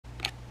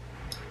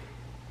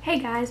Hey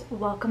guys,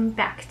 welcome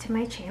back to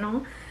my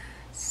channel.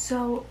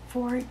 So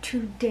for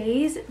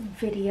today's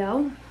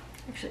video,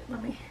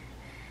 actually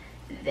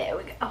there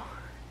we go.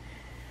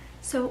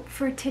 So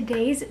for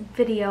today's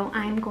video,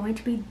 I'm going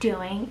to be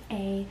doing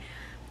a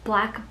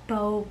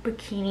Blackbough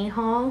Bikini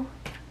haul.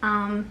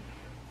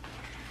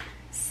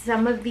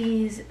 Some of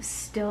these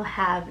still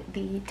have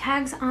the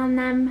tags on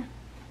them.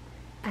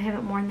 I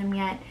haven't worn them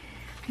yet,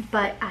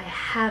 but I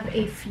have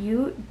a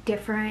few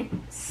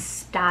different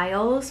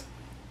styles.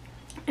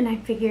 And I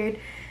figured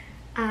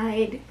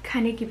I'd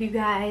kind of give you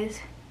guys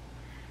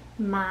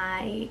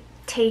my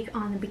take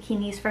on the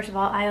bikinis. First of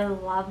all, I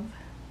love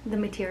the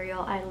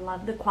material. I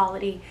love the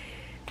quality.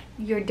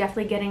 You're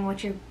definitely getting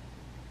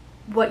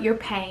what you're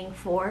paying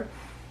for.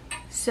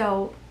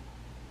 So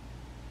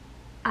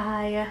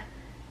I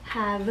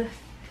have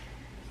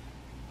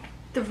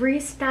 3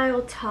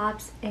 style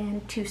tops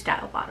and 2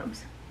 style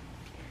bottoms.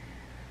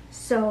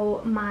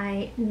 So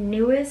my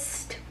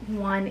newest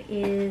one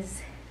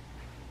is,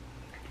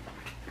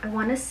 I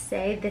want to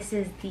say this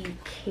is the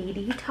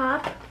Katie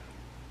top.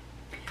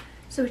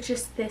 So it's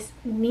just this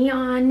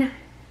neon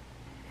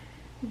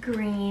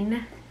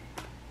green,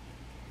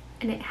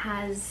 and it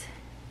has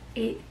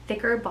a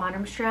thicker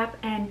bottom strap,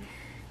 and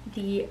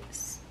the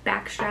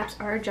back straps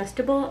are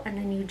adjustable, and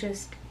then you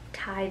just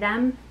tie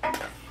them.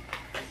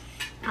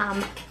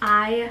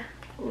 I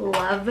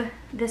love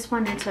this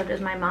one, and so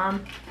does my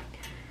mom.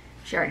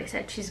 She already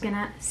said she's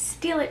gonna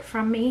steal it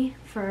from me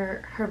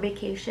for her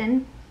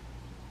vacation.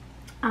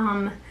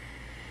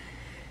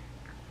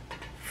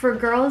 For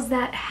girls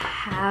that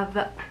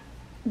have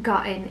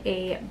gotten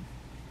a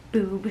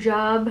boob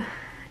job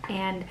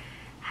and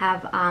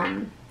have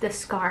the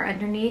scar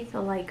underneath,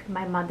 like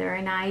my mother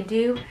and I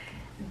do,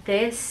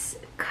 this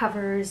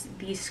covers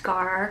the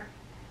scar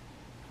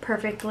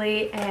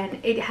perfectly, and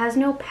it has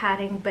no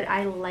padding, but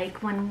I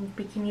like when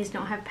bikinis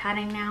don't have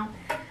padding now.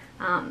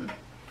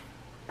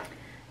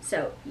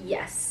 So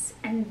yes,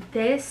 and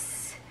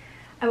this,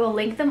 I will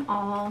link them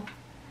all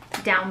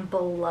down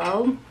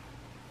below.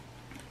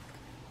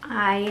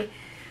 I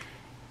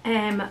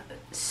am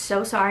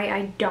so sorry,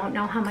 I don't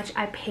know how much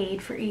I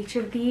paid for each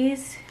of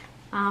these.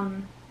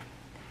 I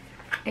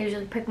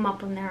usually pick them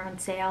up when they're on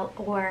sale,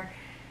 or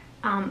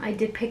I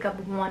did pick up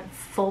one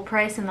full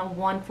price, and the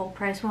one full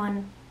price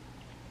one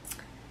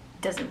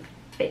doesn't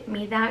fit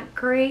me that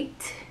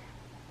great,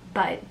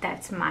 but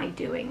that's my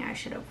doing. I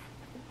should have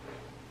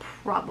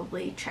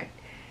probably checked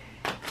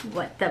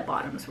what the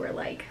bottoms were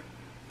like.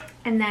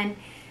 And then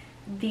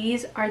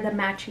these are the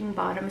matching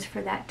bottoms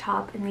for that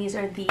top, and these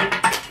are the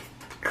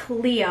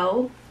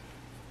Cleo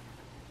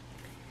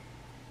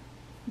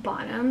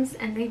bottoms,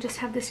 and they just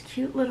have this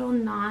cute little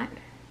knot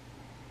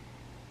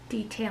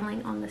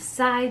detailing on the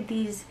side.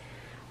 These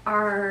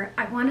are,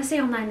 I want to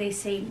say online they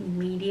say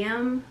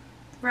medium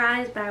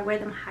rise, but I wear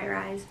them high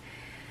rise.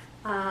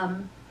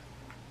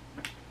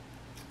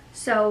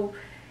 So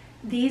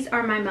these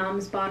are my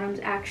mom's bottoms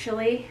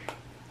actually.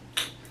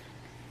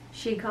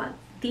 She got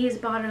these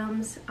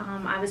bottoms.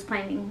 I was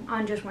planning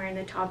on just wearing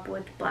the top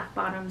with black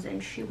bottoms,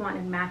 and she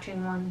wanted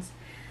matching ones.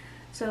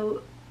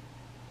 So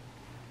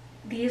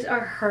these are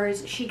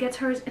hers. She gets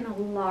hers in a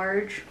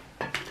large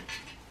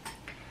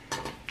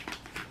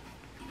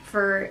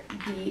for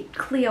the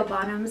Cleo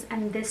bottoms,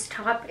 and this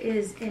top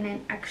is in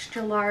an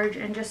extra large.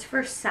 And just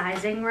for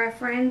sizing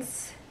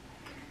reference,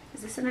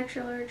 is this an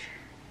extra large?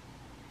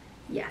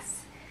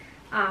 Yes.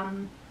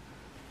 My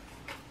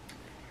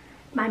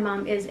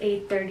mom is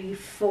a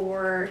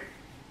 34D,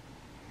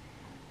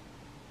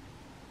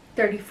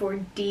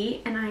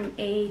 and I'm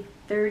a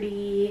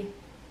 32D,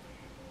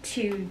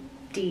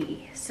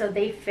 so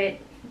they fit,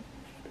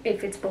 it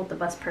fits both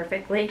of us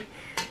perfectly.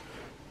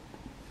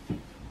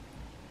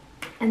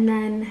 And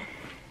then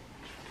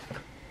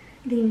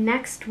the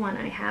next one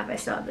I have, I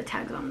still have the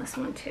tags on this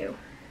one too.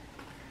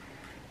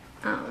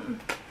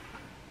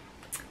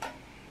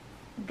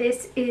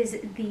 This is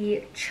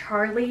the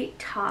Charlie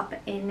top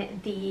in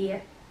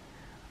the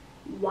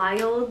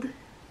Wild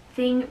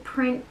Thing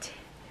print.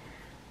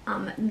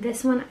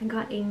 This one I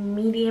got a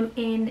medium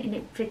in, and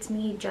it fits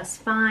me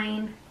just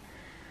fine.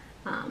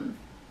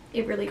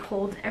 It really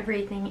holds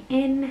everything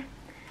in.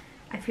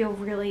 I feel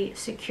really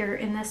secure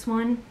in this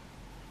one.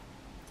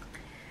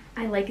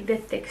 I like the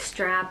thick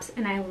straps,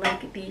 and I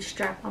like the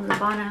strap on the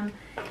bottom,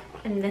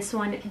 and this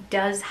one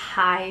does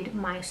hide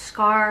my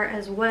scar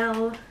as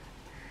well.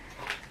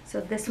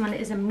 So this one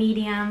is a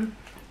medium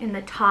in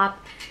the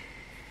top,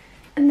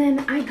 and then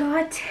I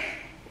got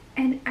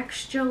an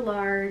extra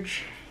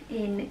large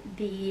in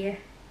the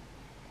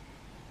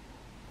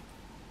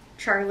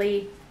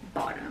Charlie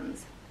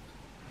bottoms.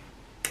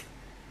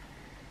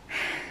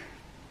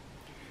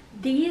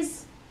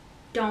 These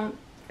don't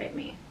fit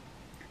me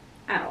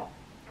at all.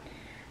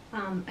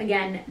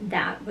 Again,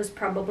 that was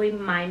probably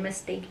my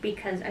mistake,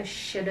 because I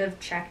should have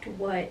checked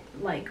what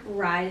like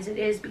rise it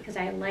is, because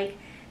I like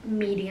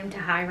medium to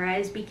high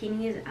rise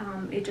bikinis.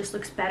 It just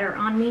looks better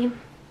on me.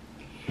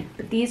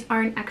 But these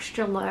are an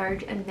extra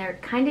large, and they're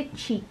kind of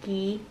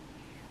cheeky.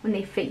 When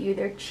they fit you,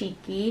 they're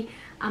cheeky.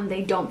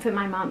 They don't fit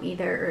my mom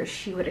either, or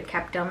she would have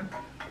kept them.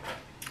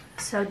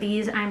 So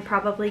these I'm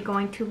probably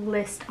going to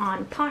list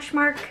on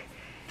Poshmark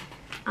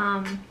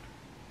and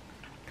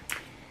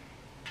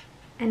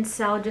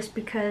sell, just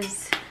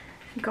because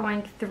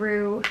going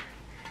through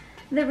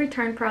the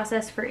return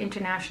process for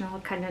international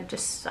kind of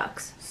just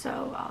sucks.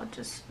 So I'll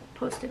just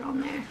post it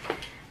on there.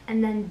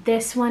 And then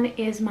this one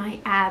is my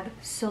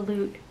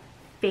absolute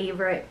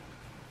favorite.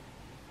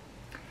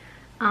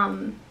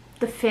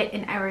 The fit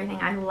and everything,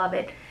 I love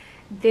it.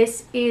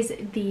 This is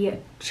the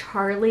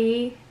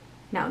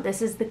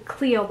this is the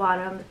Cleo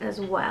Bottom as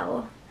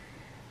well.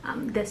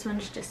 This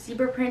one's just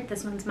zebra print.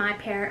 This one's my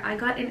pair. I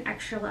got an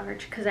extra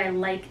large because I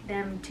like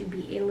them to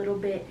be a little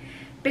bit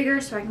bigger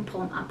so I can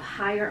pull them up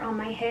higher on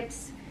my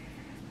hips.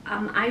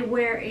 I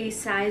wear a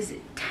size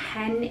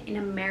 10 in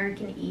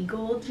American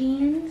Eagle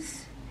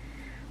jeans.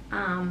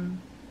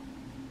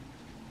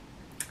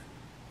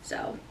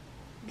 So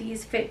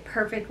these fit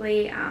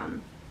perfectly.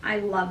 I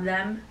love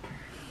them.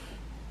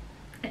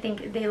 I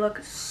think they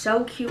look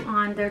so cute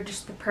on. They're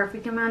just the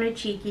perfect amount of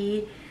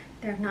cheeky.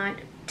 They're not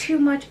too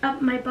much up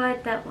my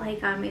butt that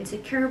like I'm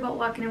insecure about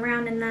walking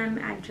around in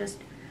them. I just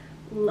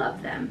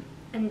love them.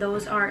 And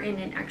those are in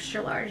an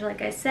extra large,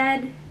 like I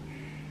said.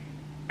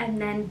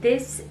 And then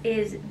this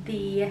is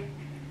the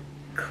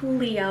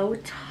Cleo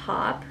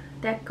top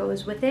that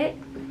goes with it.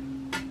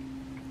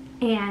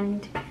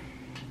 And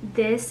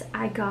this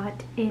I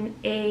got in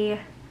a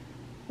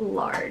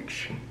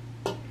large.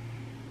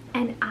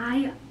 And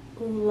I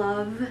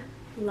love,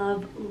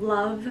 love,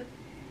 love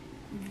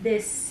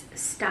this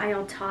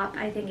style top.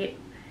 I think it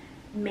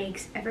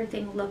makes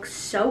everything look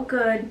so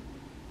good,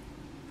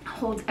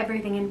 holds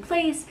everything in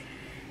place,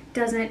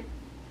 doesn't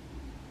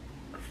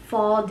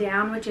fall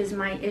down, which is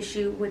my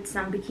issue with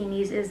some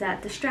bikinis, is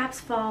that the straps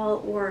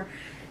fall, or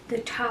the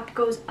top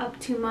goes up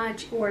too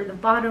much, or the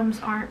bottoms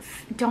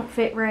don't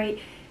fit right.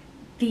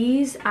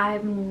 These,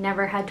 I've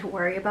never had to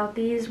worry about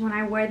these when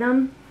I wear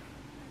them.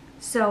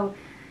 So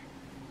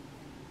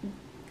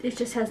it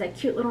just has that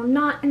cute little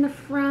knot in the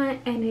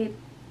front, and it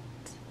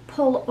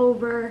pull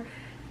over.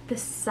 The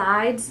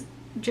sides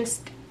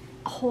just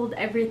hold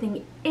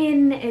everything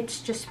in.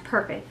 It's just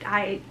perfect.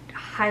 I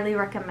highly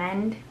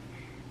recommend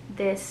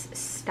this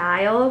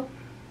style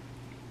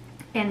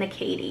and the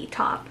Katie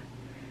top.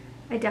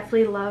 I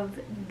definitely love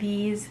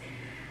these.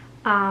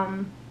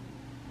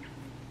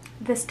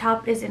 This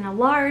top is in a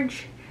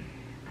large.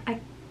 I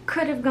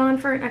could have gone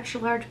for an extra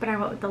large, but I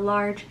went with the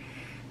large.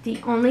 The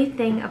only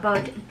thing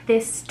about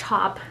this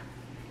top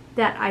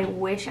that I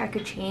wish I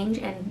could change,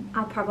 and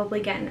I'll probably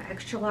get an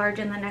extra large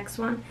in the next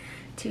one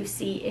to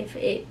see if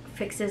it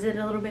fixes it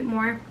a little bit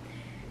more.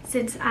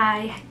 Since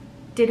I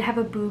did have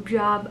a boob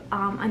job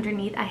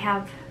underneath, I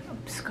have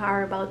a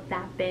scar about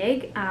that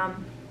big.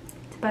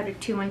 It's about a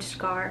 2-inch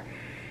scar.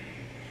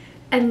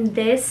 And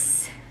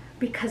this,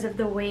 because of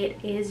the way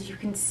it is, you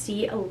can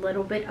see a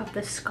little bit of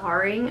the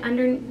scarring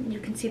under, you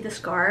can see the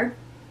scar.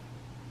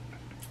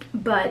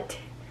 But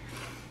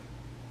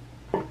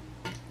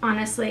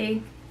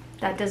honestly,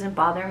 that doesn't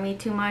bother me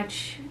too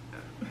much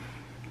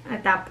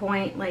at that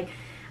point. Like,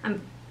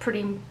 I'm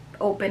pretty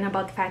open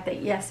about the fact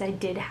that yes, I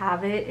did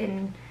have it,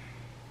 and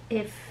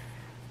if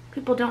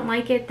people don't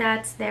like it,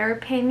 that's their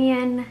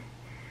opinion.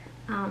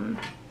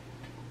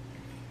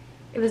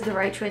 It was the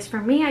right choice for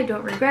me. I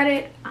don't regret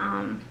it.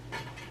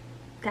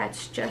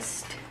 That's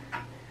just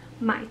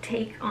my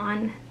take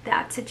on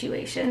that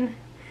situation.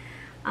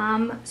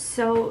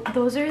 So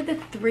those are the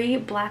 3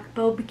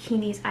 Blackbough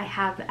bikinis I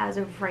have as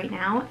of right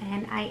now,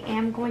 and I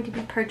am going to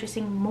be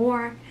purchasing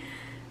more.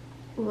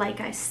 Like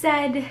I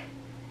said,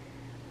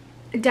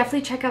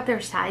 definitely check out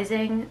their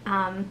sizing.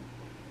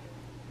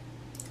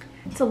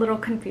 It's a little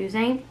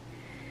confusing,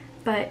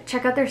 but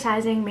check out their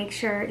sizing. Make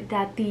sure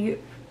that the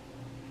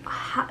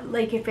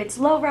like if it's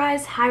low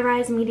rise, high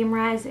rise, medium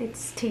rise,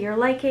 it's to your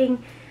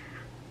liking.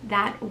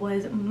 That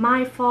was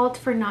my fault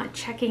for not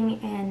checking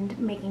and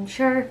making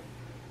sure.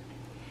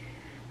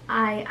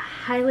 I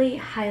highly,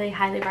 highly,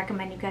 highly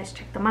recommend you guys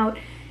check them out.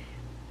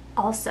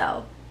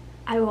 Also,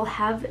 I will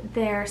have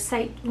their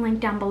site linked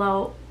down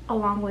below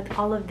along with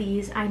all of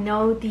these. I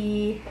know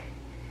the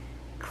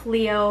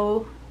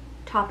Cleo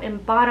top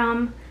and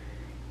bottom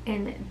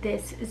in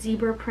this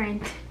zebra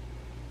print,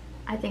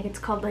 I think it's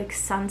called like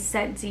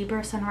sunset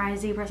zebra, sunrise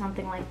zebra,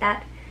 something like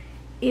that,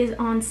 is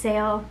on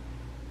sale.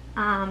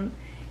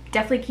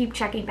 Definitely keep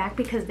checking back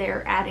because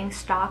they're adding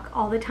stock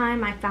all the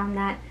time. I found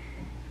that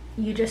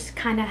you just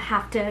kind of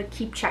have to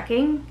keep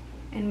checking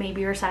and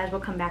maybe your size will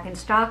come back in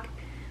stock.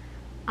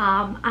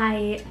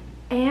 I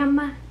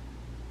am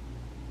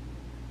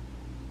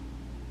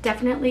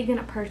definitely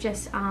gonna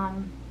purchase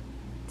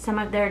some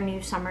of their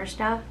new summer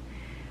stuff.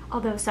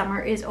 Although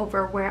summer is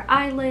over where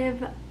I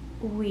live,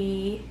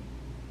 we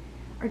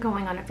are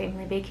going on a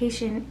family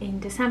vacation in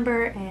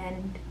December,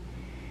 and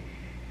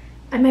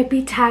I might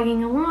be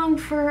tagging along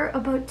for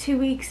about 2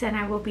 weeks, and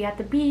I will be at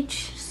the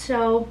beach,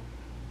 so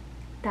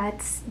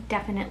that's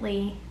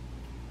definitely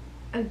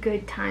a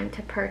good time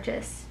to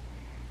purchase.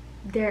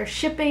 Their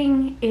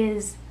shipping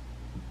is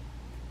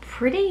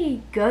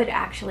pretty good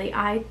actually.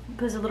 I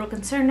was a little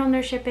concerned on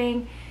their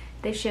shipping.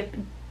 They ship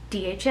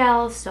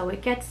DHL, so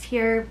it gets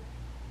here.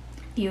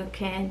 You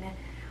can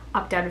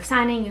opt out of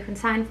signing, you can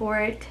sign for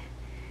it.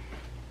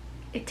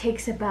 It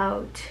takes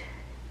about,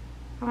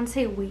 I want to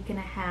say, a week and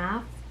a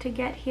half to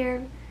get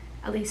here,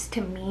 at least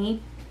to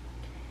me.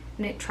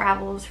 And it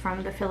travels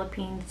from the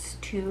Philippines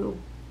to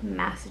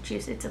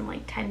Massachusetts in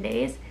like 10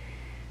 days.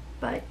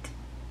 But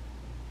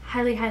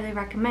highly, highly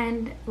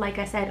recommend. Like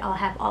I said, I'll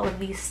have all of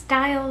these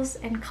styles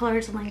and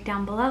colors linked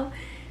down below.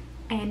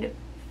 And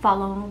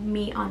follow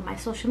me on my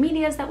social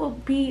medias that will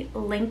be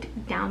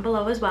linked down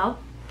below as well.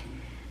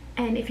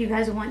 And if you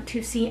guys want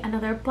to see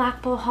another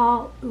Blackbough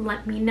haul,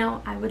 let me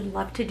know. I would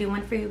love to do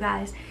one for you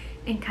guys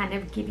and kind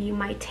of give you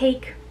my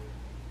take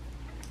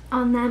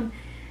on them.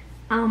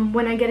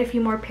 When I get a few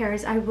more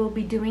pairs, I will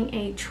be doing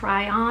a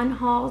try-on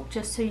haul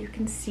just so you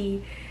can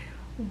see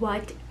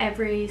what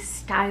every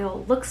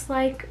style looks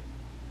like.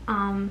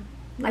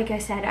 Like I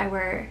said, I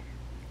wear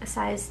a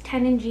size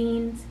 10 in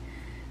jeans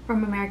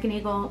from American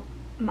Eagle.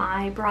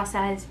 My bra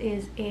size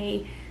is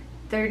a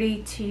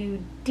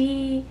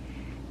 32D,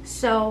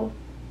 so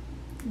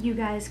you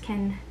guys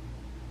can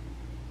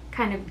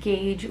kind of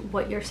gauge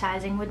what your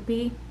sizing would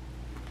be.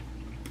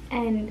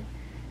 And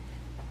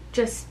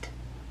just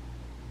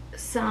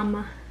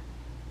some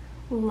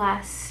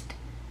last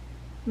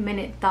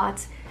minute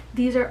thoughts.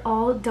 These are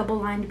all double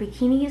lined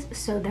bikinis,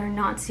 so they're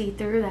not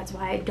see-through. That's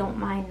why I don't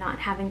mind not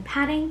having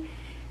padding.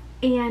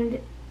 And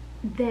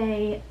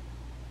they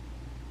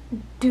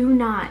do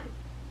not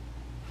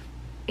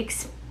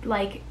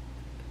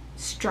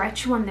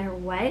stretch when they're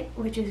wet,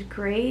 which is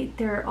great.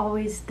 They're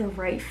always the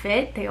right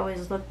fit. They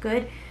always look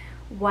good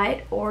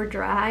wet or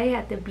dry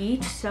at the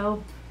beach.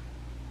 So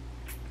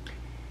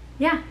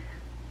yeah,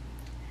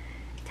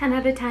 10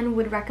 out of 10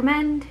 would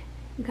recommend.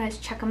 You guys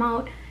check them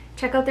out.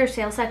 Check out their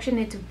sale section.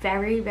 It's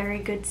very, very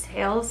good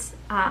sales.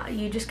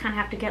 You just kind of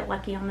have to get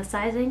lucky on the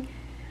sizing.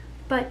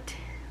 But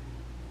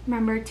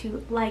remember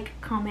to like,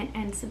 comment,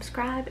 and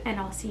subscribe, and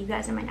I'll see you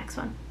guys in my next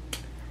one.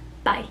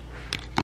 Bye.